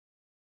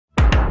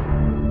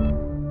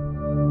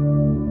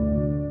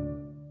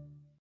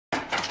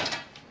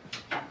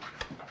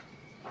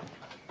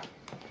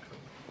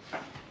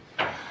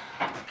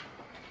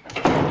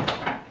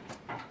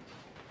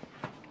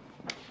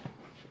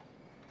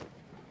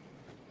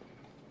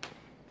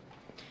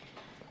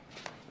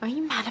Are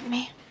you mad at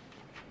me?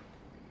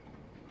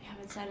 You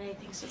haven't said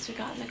anything since we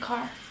got in the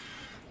car.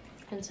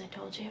 Since I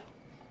told you.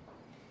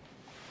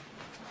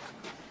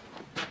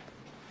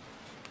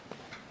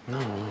 No.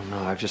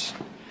 I've just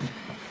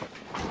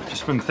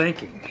been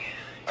thinking.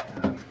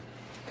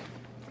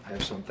 I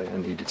have something I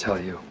need to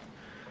tell you.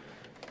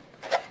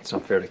 It's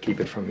not fair to keep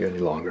it from you any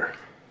longer.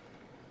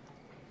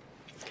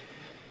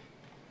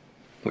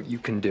 What you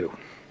can do.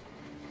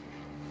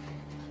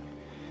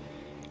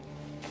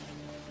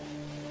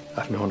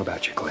 I've known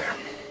about you, Claire.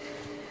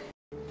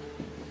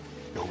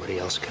 Nobody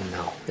else can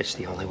know. It's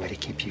the only way to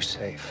keep you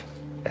safe.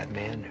 That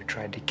man who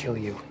tried to kill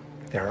you,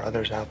 there are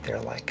others out there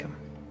like him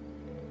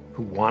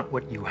who want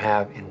what you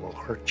have and will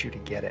hurt you to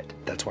get it.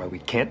 That's why we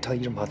can't tell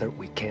your mother.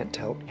 We can't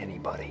tell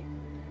anybody.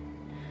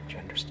 Do you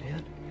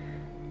understand?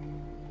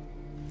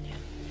 Yeah.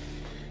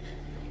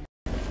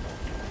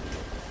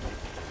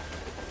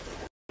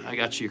 I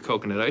got you your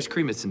coconut ice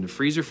cream. It's in the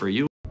freezer for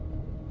you.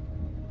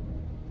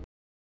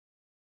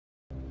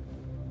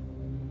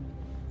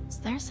 Is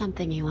there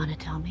something you want to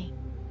tell me?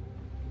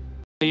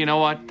 You know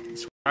what?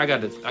 I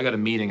got a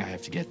meeting I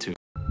have to get to.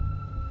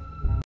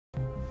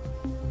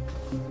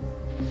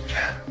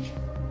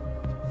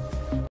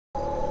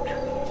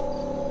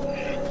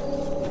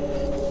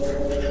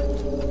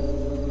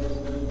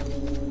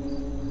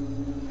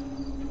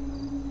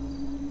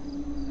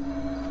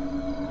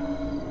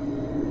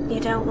 You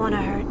don't want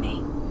to hurt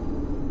me.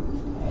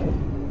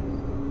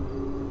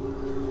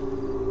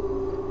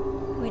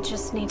 We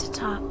just need to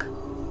talk.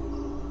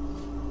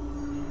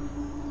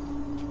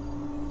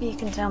 You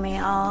can tell me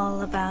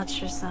all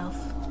about yourself.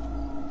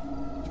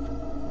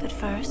 But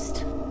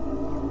first,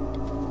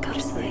 go to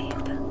sleep.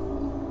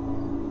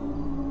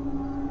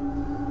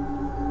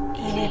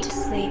 You need to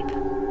sleep.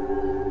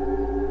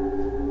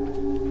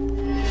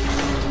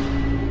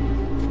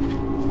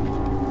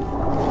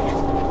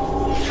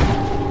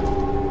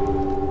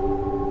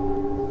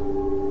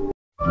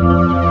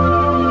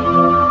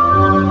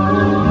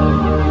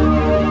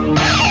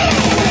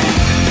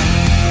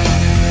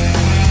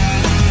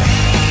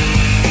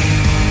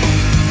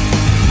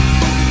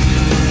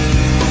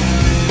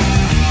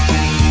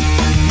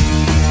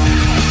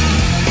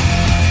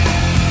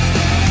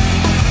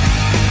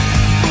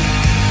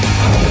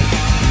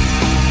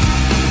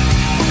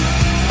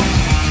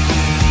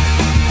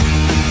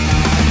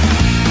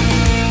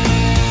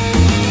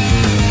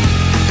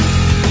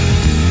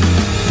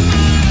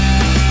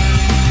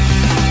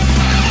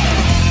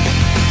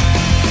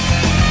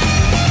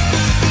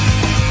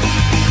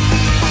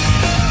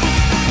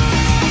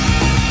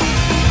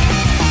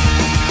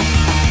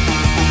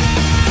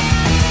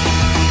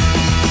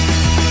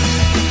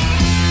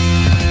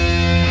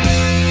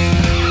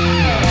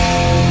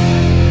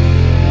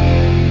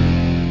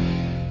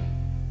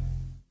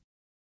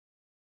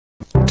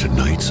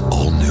 Tonight's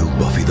all-new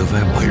Buffy the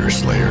Vampire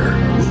Slayer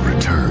will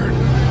return.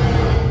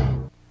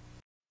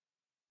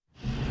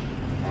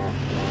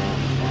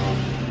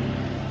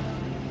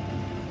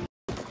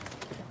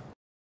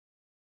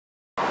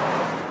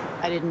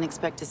 I didn't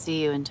expect to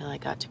see you until I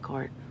got to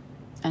court.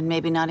 And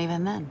maybe not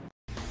even then.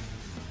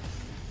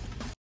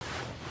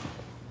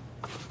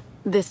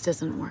 This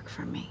doesn't work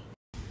for me.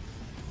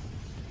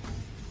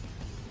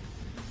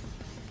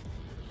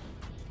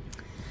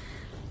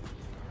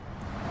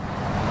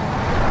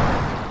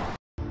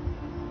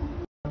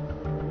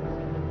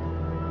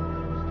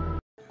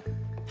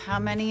 How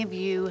many of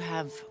you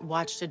have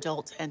watched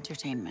adult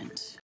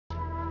entertainment?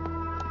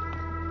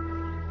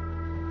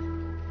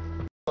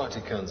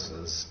 Party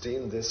councillors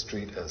deem this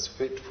street as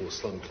fit for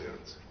slum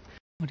clearance.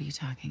 What are you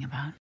talking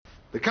about?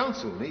 The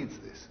council needs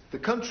this. The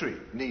country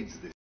needs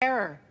this.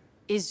 Terror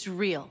is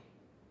real.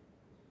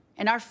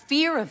 And our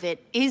fear of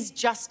it is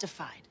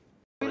justified.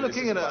 Are we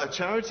looking at a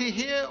charity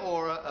here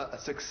or a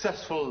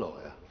successful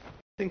lawyer? I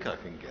think I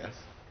can guess.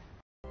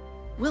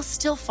 We'll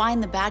still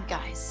find the bad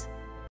guys.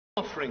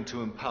 Offering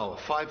to empower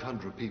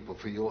 500 people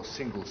for your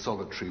single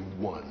solitary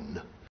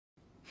one.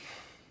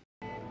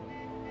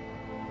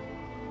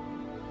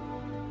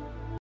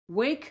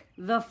 Wake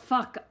the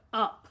fuck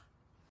up.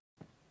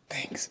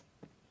 Thanks.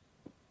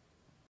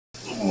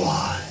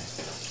 Why?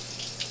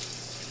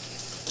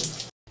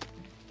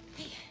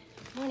 Hey,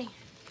 morning.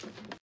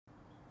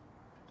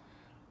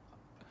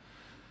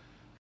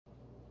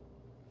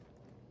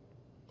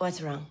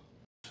 What's wrong?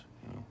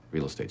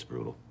 Real estate's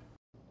brutal.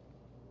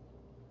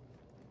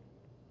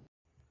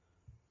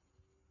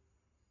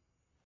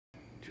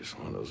 Just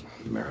one of those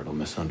marital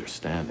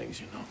misunderstandings,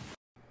 you know.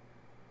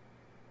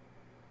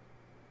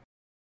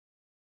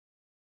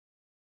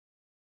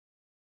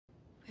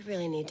 We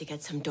really need to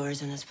get some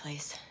doors in this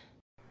place.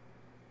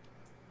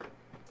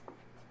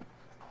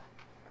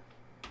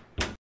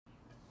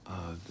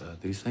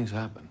 These things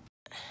happen.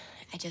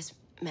 I just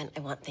meant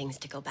I want things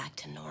to go back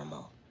to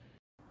normal.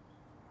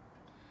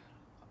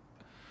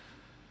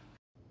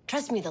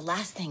 Trust me, the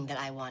last thing that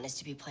I want is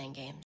to be playing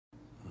games.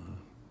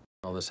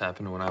 All this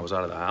happened when I was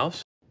out of the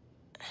house?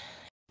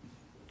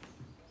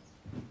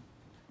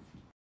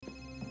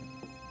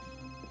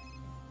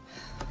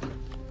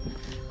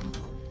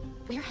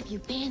 Where have you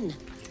been?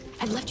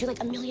 I've left you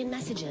like a million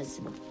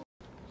messages.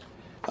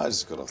 I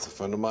just got off the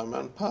phone to my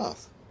man,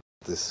 Path.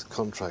 This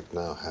contract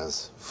now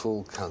has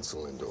full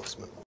council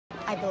endorsement.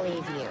 I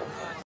believe you.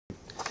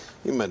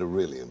 You made a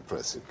really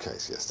impressive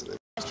case yesterday.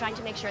 I was trying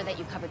to make sure that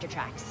you covered your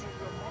tracks.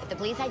 If the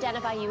police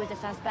identify you as a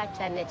suspect,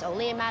 then it's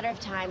only a matter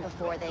of time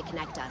before they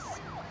connect us.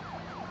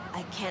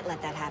 I can't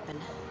let that happen.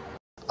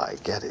 I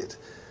get it.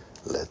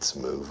 Let's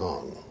move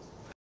on.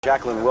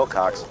 Jacqueline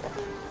Wilcox.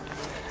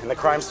 And the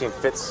crime scene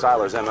fits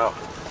Silar's M.O.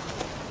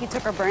 He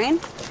took her brain?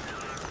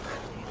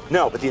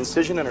 No, but the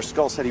incision in her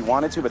skull said he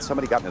wanted to, but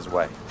somebody got in his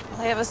way. Well,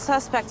 they have a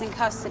suspect in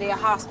custody, a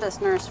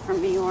hospice nurse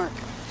from New York.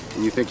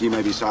 And you think he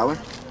may be Silar?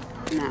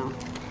 No.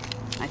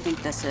 I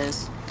think this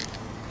is.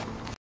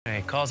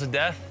 Hey, cause of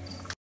death?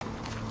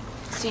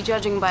 See,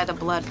 judging by the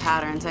blood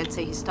patterns, I'd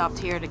say he stopped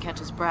here to catch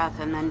his breath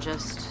and then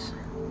just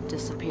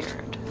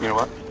disappeared. You know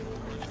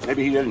what?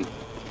 Maybe he didn't.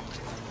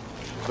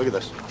 Look at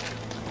this.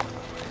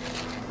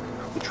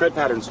 The tread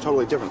pattern's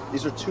totally different.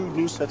 These are two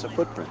new sets of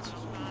footprints.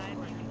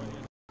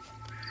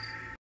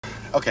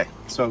 Okay,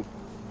 so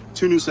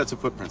two new sets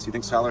of footprints. You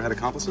think Silar had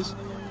accomplices?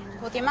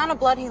 With the amount of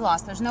blood he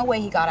lost, there's no way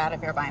he got out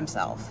of here by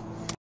himself.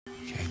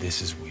 Okay,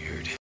 this is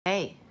weird.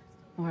 Hey,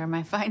 where am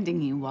I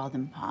finding you,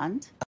 Walden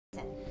Pond?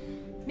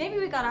 Maybe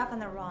we got off on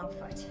the wrong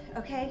foot,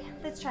 okay?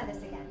 Let's try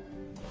this again.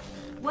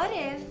 What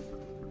if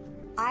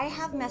I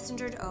have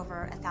messengered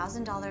over a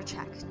 $1,000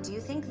 check? Do you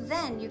think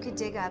then you could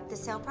dig up the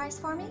sale price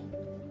for me?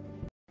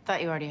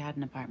 Thought you already had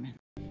an apartment.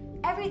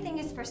 Everything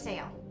is for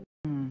sale.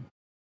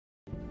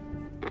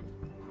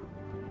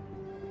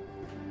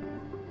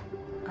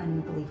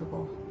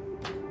 Unbelievable.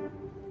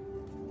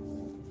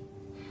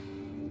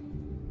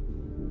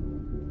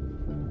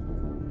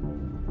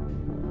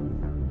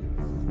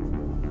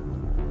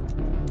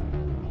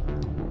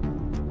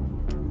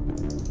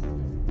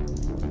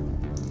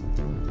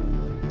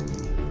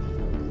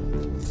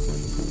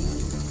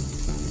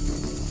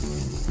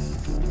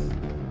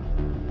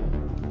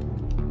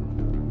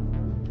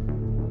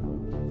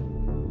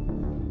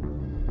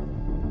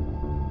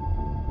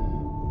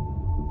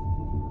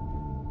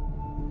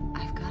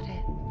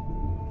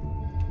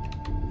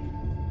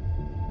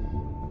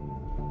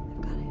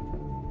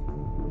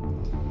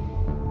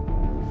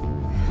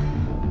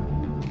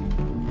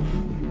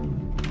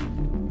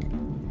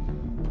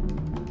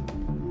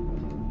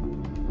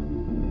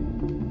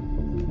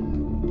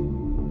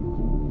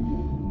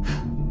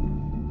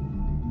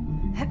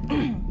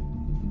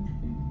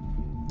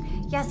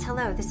 Yes,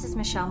 hello. This is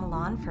Michelle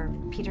Milan for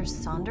Peter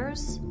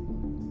Saunders.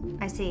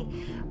 I see.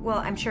 Well,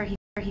 I'm sure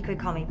he could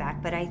call me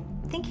back, but I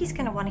think he's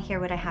going to want to hear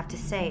what I have to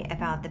say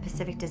about the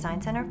Pacific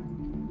Design Center.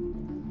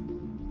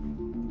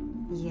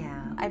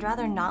 Yeah, I'd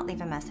rather not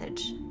leave a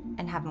message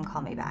and have him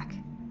call me back.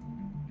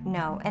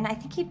 No, and I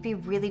think he'd be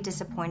really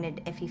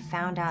disappointed if he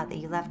found out that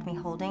you left me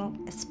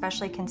holding,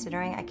 especially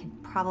considering I could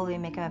probably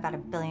make him about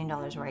 $1 billion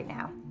right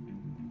now.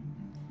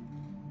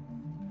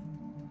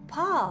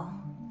 Paul.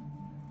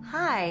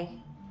 Hi.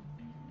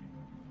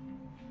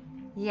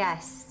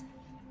 Yes,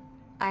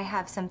 I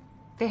have some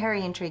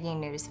very intriguing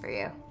news for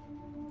you.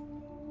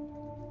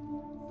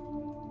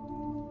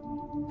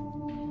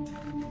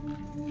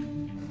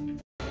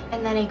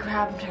 And then he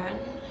grabbed her, and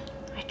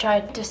I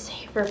tried to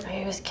save her, but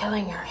he was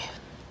killing her.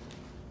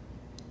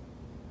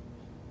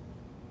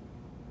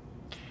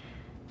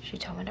 She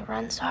told me to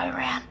run, so I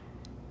ran.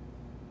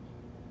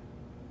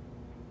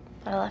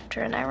 I left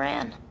her and I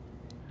ran.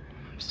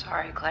 I'm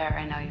sorry, Claire.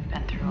 I know you've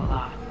been through a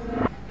lot.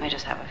 I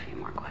just have a few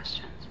more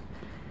questions.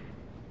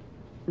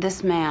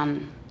 This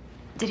man,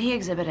 did he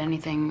exhibit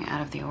anything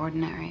out of the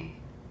ordinary?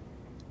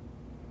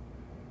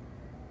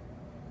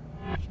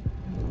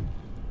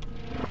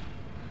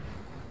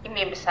 You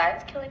mean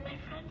besides killing my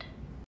friend?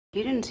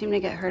 You didn't seem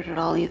to get hurt at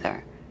all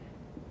either.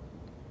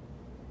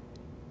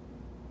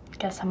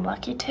 Guess I'm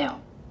lucky too.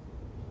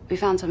 We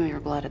found some of your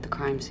blood at the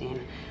crime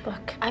scene.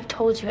 Look, I've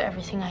told you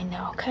everything I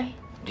know, okay?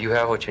 Do you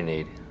have what you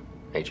need,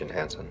 Agent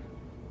Hansen?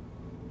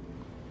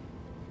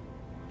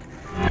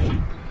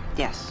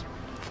 Yes,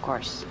 of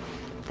course.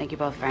 Thank you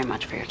both very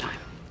much for your time.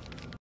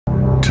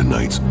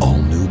 Tonight's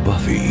all-new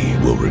Buffy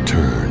will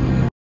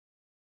return.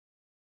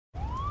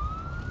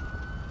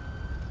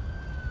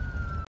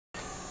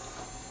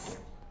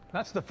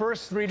 That's the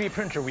first 3D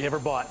printer we ever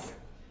bought.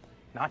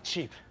 Not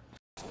cheap.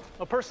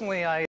 Well,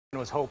 personally, I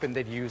was hoping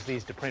they'd use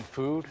these to print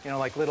food, you know,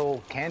 like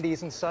little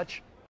candies and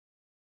such.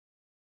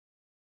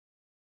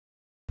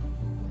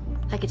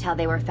 I could tell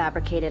they were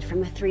fabricated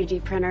from a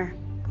 3D printer.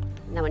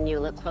 Now, when you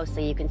look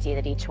closely, you can see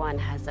that each one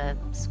has a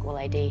school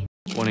ID.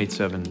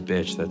 187,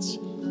 bitch, that's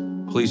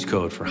police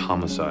code for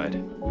homicide.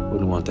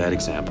 Wouldn't want that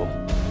example.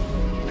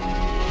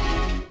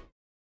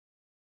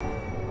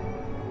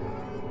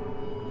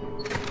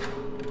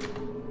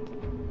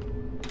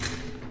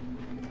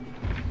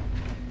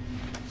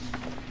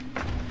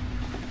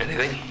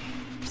 Anything?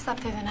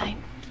 Slept through the night.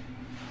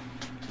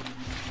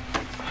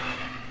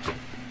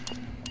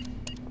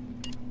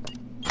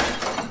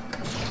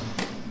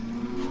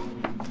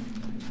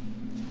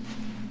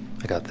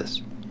 I got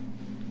this.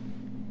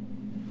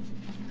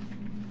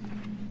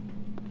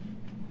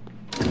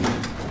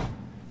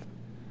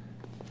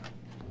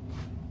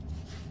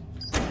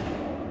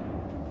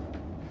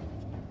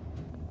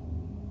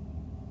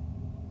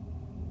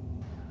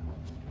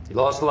 You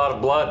lost a lot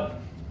of blood.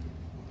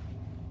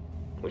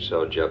 We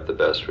showed Jeff the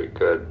best we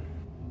could.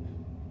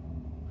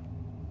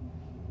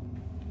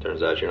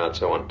 Turns out you're not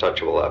so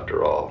untouchable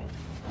after all.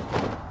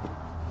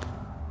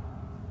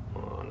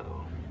 Oh,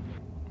 no.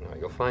 No,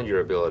 you'll find your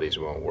abilities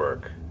won't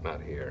work.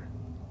 Not here.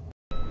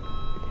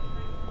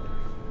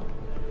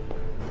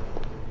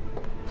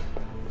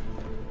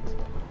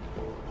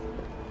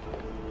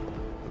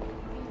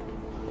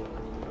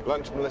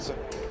 Lunch, Melissa.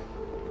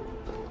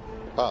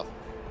 Path.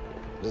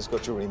 Just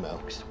got your email.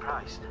 I'm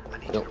surprised.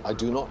 No, I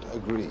do not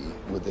agree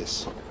with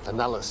this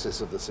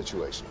analysis of the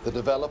situation. The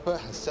developer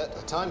has set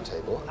a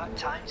timetable. Well, that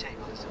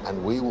timetable is...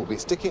 And we will be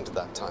sticking to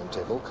that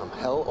timetable come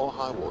hell or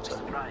high water.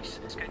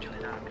 Price,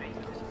 scheduling our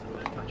agreement is the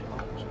first batch of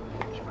orders.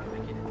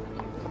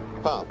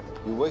 Path,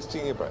 you're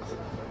wasting your breath.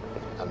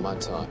 And my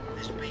time.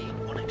 There's been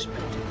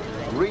unexpected...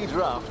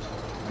 Redraft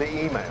the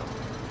email.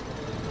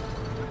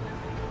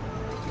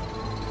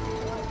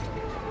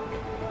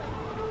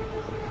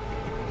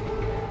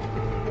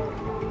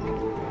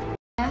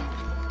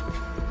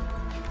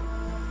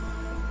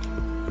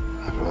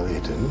 I'd rather you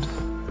didn't.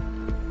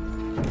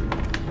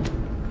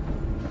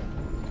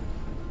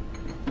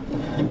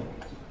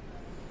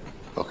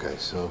 Okay,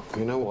 so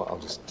you know what? I'll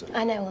just.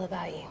 I know all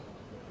about you.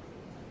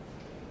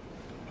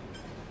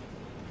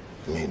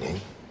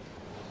 Meaning?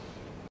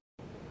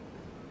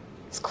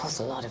 It's caused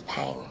a lot of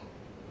pain.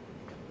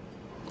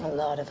 A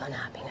lot of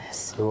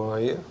unhappiness. Who are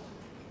you?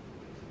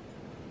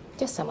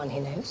 Just someone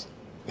who knows.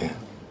 Yeah.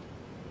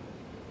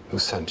 Who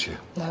sent you?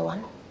 No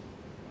one.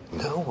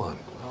 No one?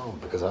 Oh,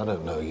 because I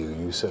don't know you.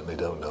 You certainly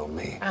don't know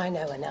me. I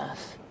know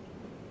enough.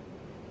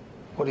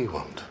 What do you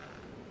want?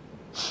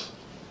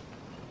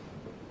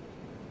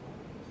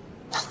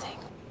 Nothing.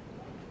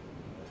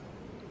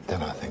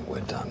 Then I think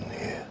we're done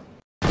here.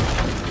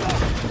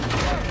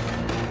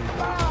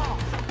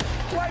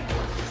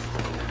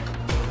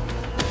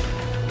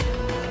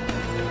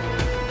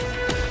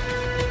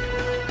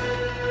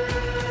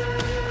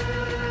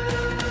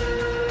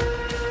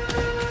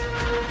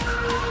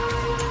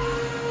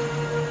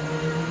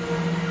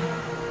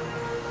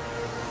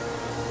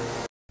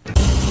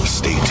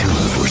 Stay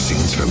tuned for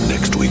scenes from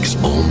next week's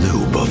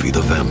all-new Buffy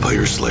the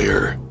Vampire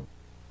Slayer.